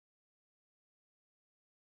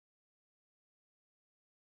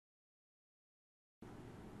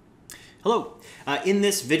Hello. In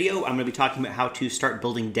this video, I'm going to be talking about how to start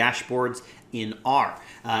building dashboards in R.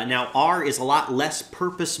 Now, R is a lot less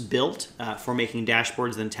purpose-built for making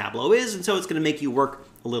dashboards than Tableau is, and so it's going to make you work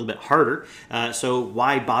a little bit harder. So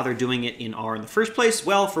why bother doing it in R in the first place?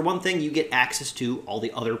 Well, for one thing, you get access to all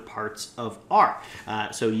the other parts of R.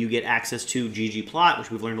 So you get access to ggplot,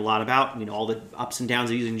 which we've learned a lot about, all the ups and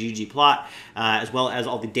downs of using ggplot, as well as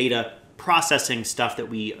all the data processing stuff that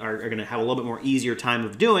we are going to have a little bit more easier time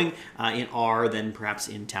of doing in R than perhaps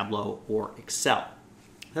in Tableau or Excel.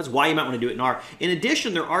 That's why you might want to do it in R. In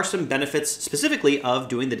addition, there are some benefits specifically of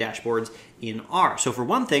doing the dashboards in R. So for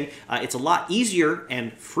one thing, it's a lot easier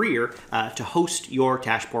and freer to host your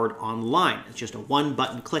dashboard online. It's just a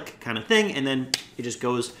one-button click kind of thing, and then it just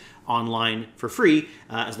goes online for free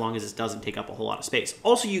as long as it doesn't take up a whole lot of space.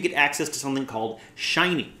 Also, you get access to something called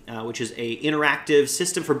Shiny, which is an interactive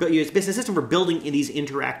system for it's a system for building in these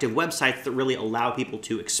interactive websites that really allow people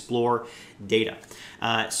to explore data.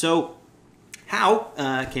 So how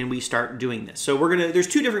can we start doing this? So there's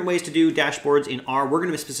two different ways to do dashboards in R. We're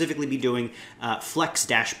going to specifically be doing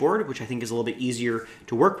Flexdashboard, which I think is a little bit easier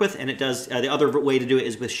to work with, and it does. The other way to do it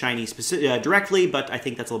is with Shiny directly, but I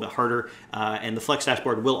think that's a little bit harder. And the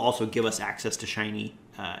Flexdashboard will also give us access to Shiny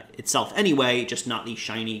itself anyway, just not the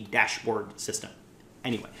Shiny dashboard system.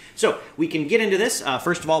 Anyway, so we can get into this,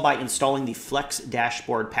 first of all, by installing the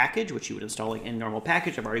Flexdashboard package, which you would install like any normal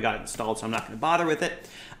package. I've already got it installed, so I'm not going to bother with it.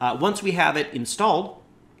 Once we have it installed,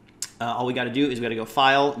 all we got to do is we got to go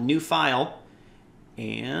File, New File,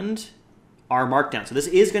 and R Markdown. So this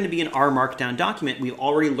is going to be an R Markdown document. We've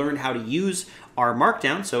already learned how to use R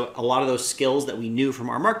Markdown, so a lot of those skills that we knew from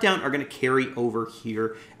R Markdown are going to carry over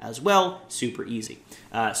here as well. Super easy.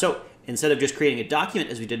 So instead of just creating a document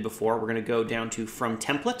as we did before, we're going to go down to From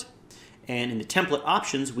Template, and in the template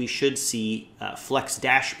options, we should see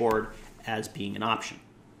Flexdashboard as being an option.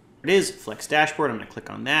 There it is, Flexdashboard. I'm going to click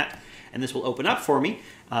on that, and this will open up for me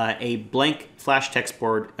a blank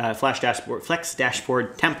Flexdashboard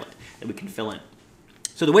template that we can fill in.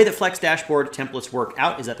 So the way that Flexdashboard templates work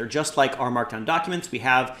out is that they're just like our Markdown documents. We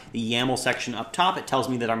have the YAML section up top. It tells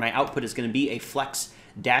me that my output is going to be a Flex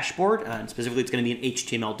dashboard, and specifically it's going to be an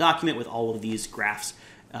HTML document with all of these graphs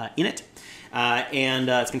in it. And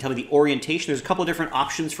it's going to tell me the orientation. There's a couple of different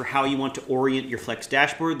options for how you want to orient your Flex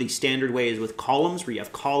dashboard. The standard way is with columns, where you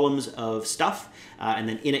have columns of stuff, and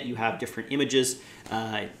then in it you have different images,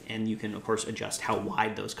 and you can, of course, adjust how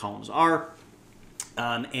wide those columns are.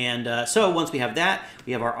 So once we have that,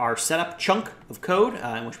 we have our setup chunk of code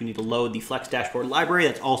in which we need to load the Flexdashboard library.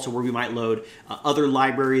 That's also where we might load other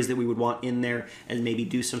libraries that we would want in there, and maybe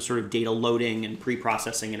do some sort of data loading and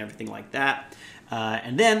pre-processing and everything like that.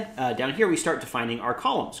 And then down here we start defining our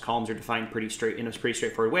columns. Columns are defined in a pretty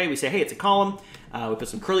straightforward way. We say, hey, it's a column. We put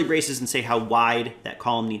some curly braces and say how wide that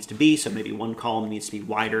column needs to be. So maybe one column needs to be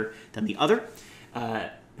wider than the other.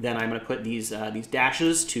 Then I'm going to put these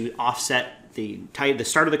dashes to offset the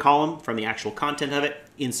start of the column from the actual content of it.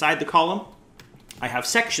 Inside the column, I have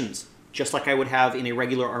sections, just like I would have in a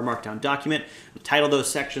regular R Markdown document. We'll title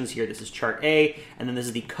those sections here. This is Chart A, and then this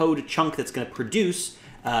is the code chunk that's going to produce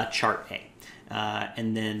Chart A.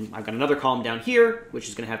 And then I've got another column down here, which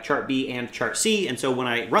is going to have Chart B and Chart C. And so when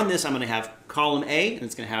I run this, I'm going to have column A, and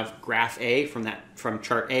it's going to have graph A from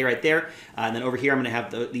Chart A right there. And then over here, I'm going to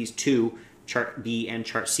have these two, Chart B and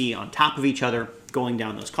Chart C, on top of each other, going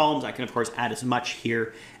down those columns. I can, of course, add as much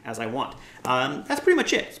here as I want. That's pretty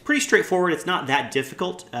much it. It's pretty straightforward. It's not that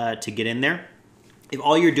difficult to get in there. If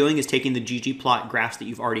all you're doing is taking the ggplot graphs that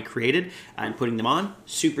you've already created and putting them on,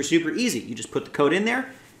 super, super easy. You just put the code in there,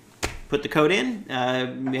 put the code in,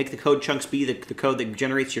 make the code chunks be the code that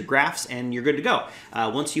generates your graphs, and you're good to go.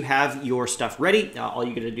 Once you have your stuff ready, all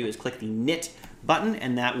you got to do is click the knit button,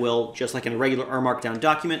 and that will, just like in a regular R Markdown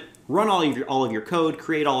document, run all of your code,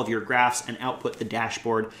 create all of your graphs, and output the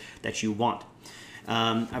dashboard that you want.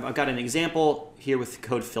 I've got an example here with the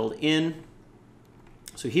code filled in.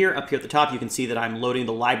 So here, up here at the top, you can see that I'm loading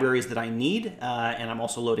the libraries that I need, and I'm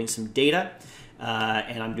also loading some data,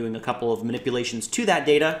 and I'm doing a couple of manipulations to that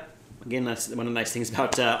data. Again, that's one of the nice things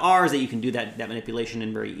about R is that you can do that manipulation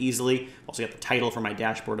in very easily. Also got the title for my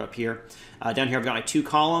dashboard up here. Down here I've got my two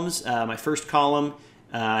columns. My first column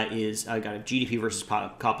is I've got a GDP versus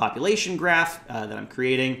population graph that I'm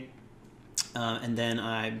creating. And then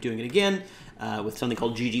I'm doing it again with something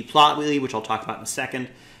called ggplot, which I'll talk about in a second.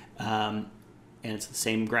 And it's the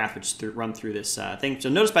same graph, which is run through this thing. So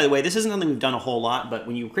notice, by the way, this isn't something we've done a whole lot, but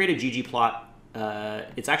when you create a ggplot,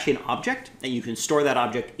 it's actually an object, and you can store that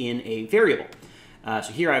object in a variable.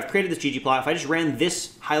 So here I've created this ggplot. If I just ran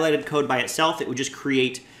this highlighted code by itself, it would just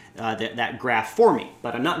create that graph for me.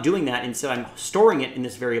 But I'm not doing that. Instead, I'm storing it in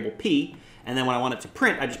this variable p. And then when I want it to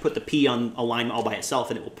print, I just put the p on a line all by itself,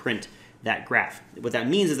 and it will print that graph. What that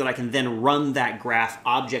means is that I can then run that graph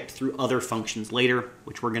object through other functions later,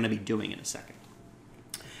 which we're going to be doing in a second.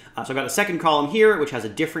 So I've got a second column here, which has a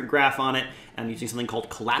different graph on it. I'm using something called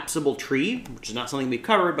collapsible tree, which is not something we've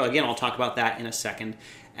covered, but again, I'll talk about that in a second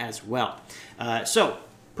as well. So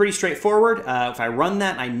pretty straightforward. If I run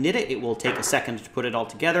that and I knit it, it will take a second to put it all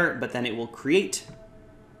together, but then it will create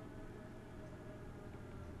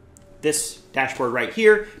this dashboard right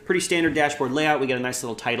here. Pretty standard dashboard layout. We get a nice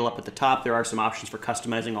little title up at the top. There are some options for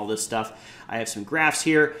customizing all this stuff. I have some graphs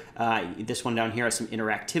here. This one down here has some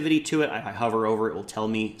interactivity to it. If I hover over it, will tell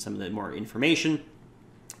me some of the more information.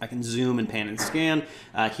 I can zoom and pan and scan.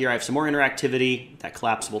 Here I have some more interactivity, that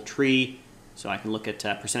collapsible tree. So I can look at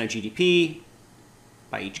percent of GDP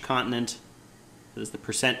by each continent. This is the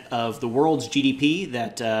percent of the world's GDP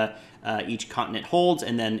that each continent holds,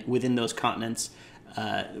 and then within those continents,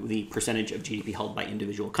 the percentage of GDP held by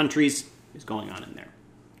individual countries is going on in there.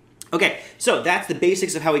 Okay, so that's the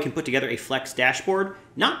basics of how we can put together a Flex dashboard.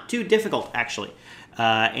 Not too difficult, actually.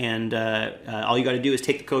 All you got to do is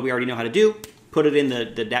take the code we already know how to do, put it in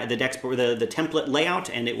the template layout,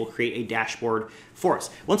 and it will create a dashboard for us.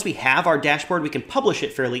 Once we have our dashboard, we can publish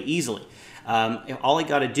it fairly easily. All I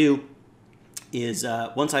got to do is,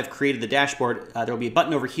 once I've created the dashboard, there will be a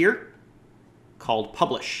button over here called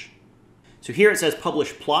Publish. So here it says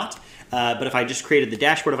Publish Plot, but if I just created the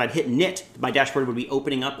dashboard, if I'd hit knit, my dashboard would be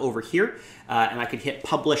opening up over here, and I could hit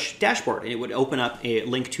Publish Dashboard, and it would open up a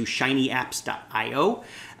link to shinyapps.io.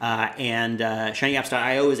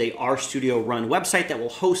 Shinyapps.io is a RStudio run website that will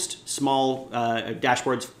host small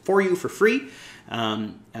dashboards for you for free.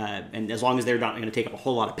 And as long as they're not going to take up a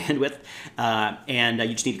whole lot of bandwidth.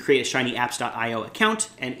 You just need to create a shinyapps.io account,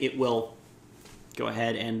 and it will go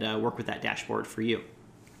ahead and work with that dashboard for you.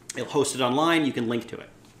 It'll host it online. You can link to it.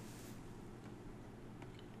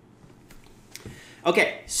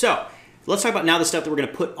 Okay, so let's talk about now the stuff that we're going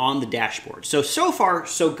to put on the dashboard. So far,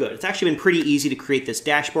 so good. It's actually been pretty easy to create this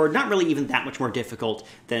dashboard. Not really even that much more difficult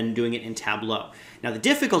than doing it in Tableau. Now, the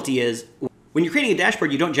difficulty is, when you're creating a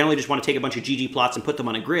dashboard, you don't generally just want to take a bunch of ggplots and put them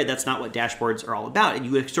on a grid. That's not what dashboards are all about. And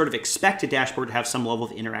you would sort of expect a dashboard to have some level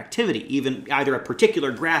of interactivity, even either a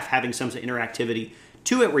particular graph having some interactivity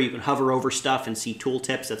to it where you can hover over stuff and see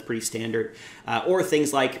tooltips. That's pretty standard. Or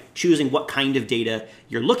things like choosing what kind of data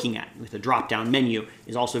you're looking at with a drop-down menu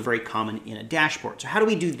is also very common in a dashboard. So how do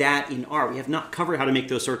we do that in R? We have not covered how to make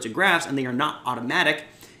those sorts of graphs, and they are not automatic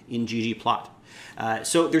in ggplot.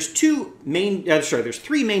 So there's three main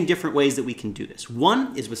different ways that we can do this.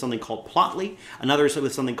 One is with something called Plotly, another is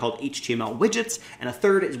with something called HTML widgets, and a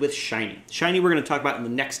third is with Shiny. Shiny we're going to talk about in the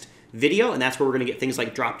next video, and that's where we're going to get things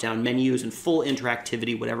like drop-down menus and full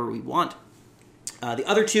interactivity, whatever we want. The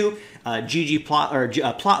other two,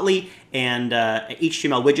 Plotly and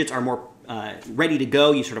HTML widgets, are more ready to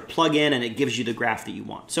go. You sort of plug in and it gives you the graph that you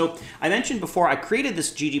want. So I mentioned before I created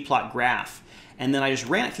this ggplot graph, and then I just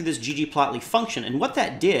ran it through this ggplotly function. And what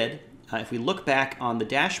that did, if we look back on the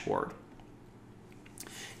dashboard,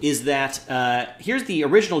 is that here's the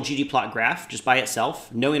original ggplot graph just by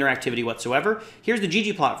itself, no interactivity whatsoever. Here's the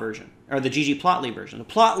ggplot version, or the ggplotly version. The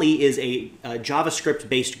Plotly is a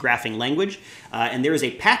JavaScript-based graphing language, and there is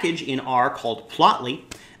a package in R called Plotly,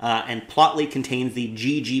 and Plotly contains the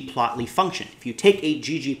ggplotly function. If you take a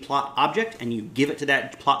ggplot object and you give it to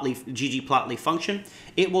that ggplotly function,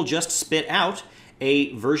 it will just spit out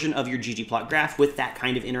a version of your ggplot graph with that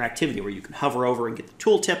kind of interactivity, where you can hover over and get the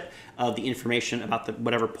tooltip of the information about the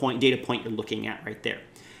whatever data point you're looking at right there.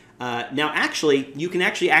 Now, you can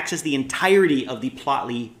actually access the entirety of the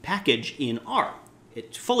Plotly package in R.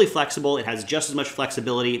 It's fully flexible. It has just as much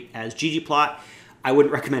flexibility as ggplot. I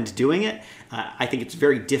wouldn't recommend doing it. I think it's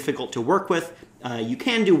very difficult to work with. You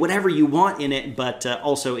can do whatever you want in it, but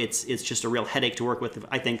also it's just a real headache to work with,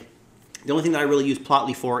 I think. The only thing that I really use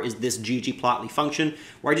Plotly for is this ggplotly function,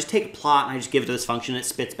 where I just take a plot and I just give it to this function and it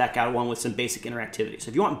spits back out one with some basic interactivity. So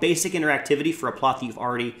if you want basic interactivity for a plot that you've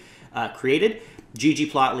already created,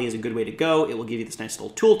 ggplotly is a good way to go. It will give you this nice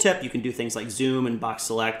little tooltip. You can do things like zoom and box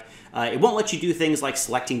select. It won't let you do things like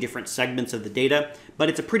selecting different segments of the data, but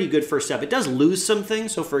it's a pretty good first step. It does lose some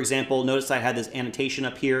things. So for example, notice I had this annotation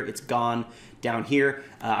up here. It's gone down here.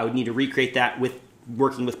 I would need to recreate that with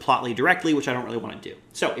working with Plotly directly, which I don't really want to do.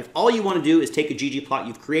 So if all you want to do is take a ggplot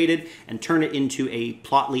you've created and turn it into a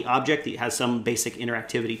Plotly object that has some basic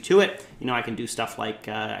interactivity to it, I can do stuff like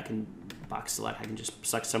I can box select. I can just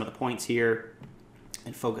select some of the points here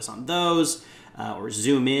and focus on those, or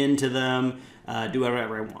zoom into them, do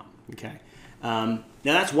whatever I want. Okay.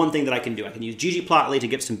 Now that's one thing that I can do. I can use ggplotly to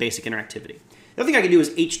get some basic interactivity. The other thing I can do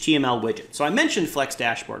is HTML widget. So I mentioned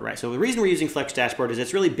Flexdashboard, right? So the reason we're using Flexdashboard is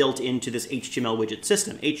it's really built into this HTML widget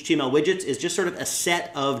system. HTML widgets is just sort of a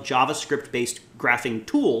set of JavaScript-based graphing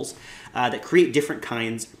tools that create different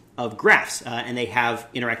kinds of graphs, and they have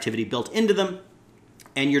interactivity built into them,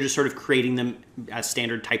 and you're just sort of creating them as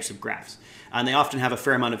standard types of graphs. And they often have a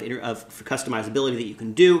fair amount of customizability that you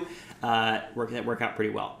can do that work out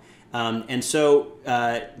pretty well. And so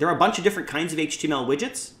there are a bunch of different kinds of HTML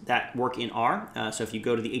widgets that work in R. So if you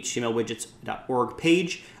go to the htmlwidgets.org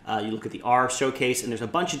page, you look at the R showcase, and there's a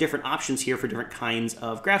bunch of different options here for different kinds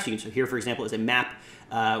of graphs. So here, for example, is a map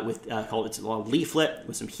with it's a little leaflet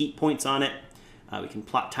with some heat points on it. We can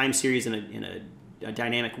plot time series in a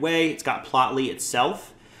dynamic way. It's got Plotly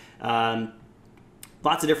itself.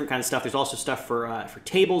 Lots of different kinds of stuff. There's also stuff for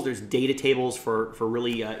tables. There's data tables for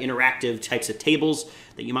really interactive types of tables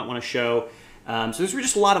that you might want to show. So there's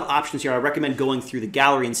just a lot of options here. I recommend going through the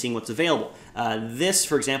gallery and seeing what's available. This,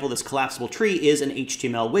 for example, this collapsible tree is an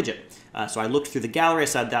HTML widget. So I looked through the gallery. I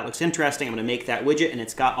said that looks interesting. I'm going to make that widget, and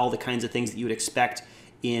it's got all the kinds of things that you would expect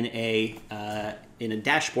in a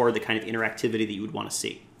dashboard, the kind of interactivity that you would want to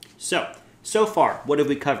see. So far, what have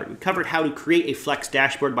we covered? We covered how to create a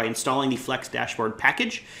Flexdashboard by installing the Flexdashboard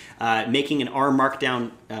package, making an R Markdown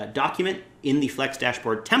document in the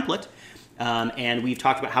Flexdashboard template, and we've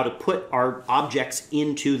talked about how to put our objects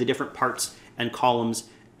into the different parts and columns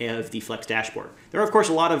of the Flexdashboard. There are, of course,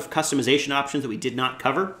 a lot of customization options that we did not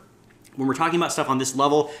cover. When we're talking about stuff on this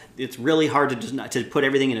level, it's really hard to put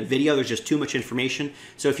everything in a video. There's just too much information.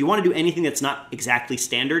 So if you want to do anything that's not exactly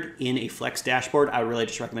standard in a Flexdashboard, I really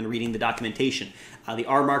just recommend reading the documentation. The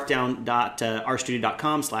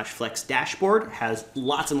rmarkdown.rstudio.com/flexdashboard has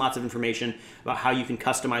lots and lots of information about how you can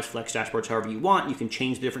customize Flexdashboards however you want. You can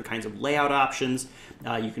change the different kinds of layout options.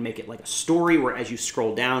 You can make it like a story where as you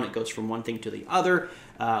scroll down, it goes from one thing to the other.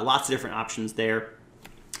 Lots of different options there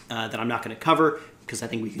that I'm not going to cover, because I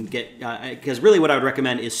think we can get, because really what I would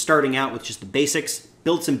recommend is starting out with just the basics,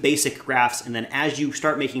 build some basic graphs, and then as you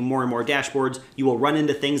start making more and more dashboards, you will run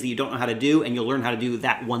into things that you don't know how to do, and you'll learn how to do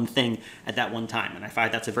that one thing at that one time. And I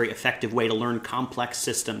find that's a very effective way to learn complex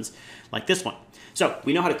systems like this one. So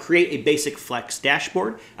we know how to create a basic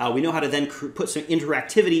Flexdashboard. We know how to then put some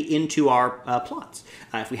interactivity into our plots.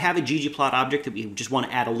 If we have a ggplot object that we just want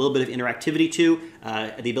to add a little bit of interactivity to,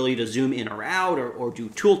 the ability to zoom in or out, or do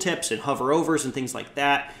tooltips and hover overs and things like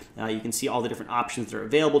that, you can see all the different options that are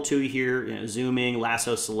available to you here. You know, zooming,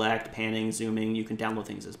 lasso select, panning, zooming. You can download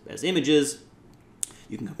things as images.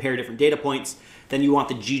 You can compare different data points. Then you want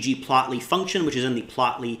the ggplotly function, which is in the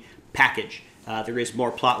Plotly package. There is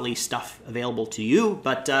more Plotly stuff available to you,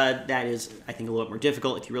 but that is, I think, a little bit more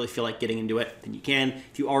difficult. If you really feel like getting into it, then you can.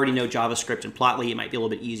 If you already know JavaScript and Plotly, it might be a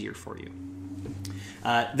little bit easier for you.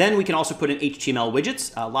 Then we can also put in HTML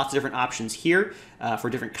widgets. Lots of different options here for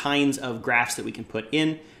different kinds of graphs that we can put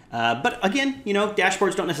in. But again, you know,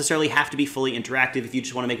 dashboards don't necessarily have to be fully interactive. If you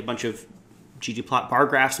just want to make a bunch of ggplot bar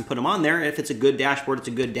graphs and put them on there. If it's a good dashboard, it's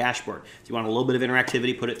a good dashboard. If you want a little bit of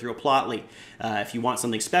interactivity, put it through a Plotly. If you want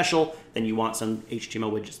something special, then you want some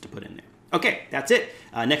HTML widgets to put in there. Okay, that's it.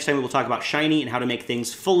 Next time we will talk about Shiny and how to make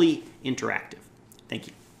things fully interactive. Thank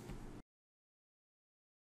you.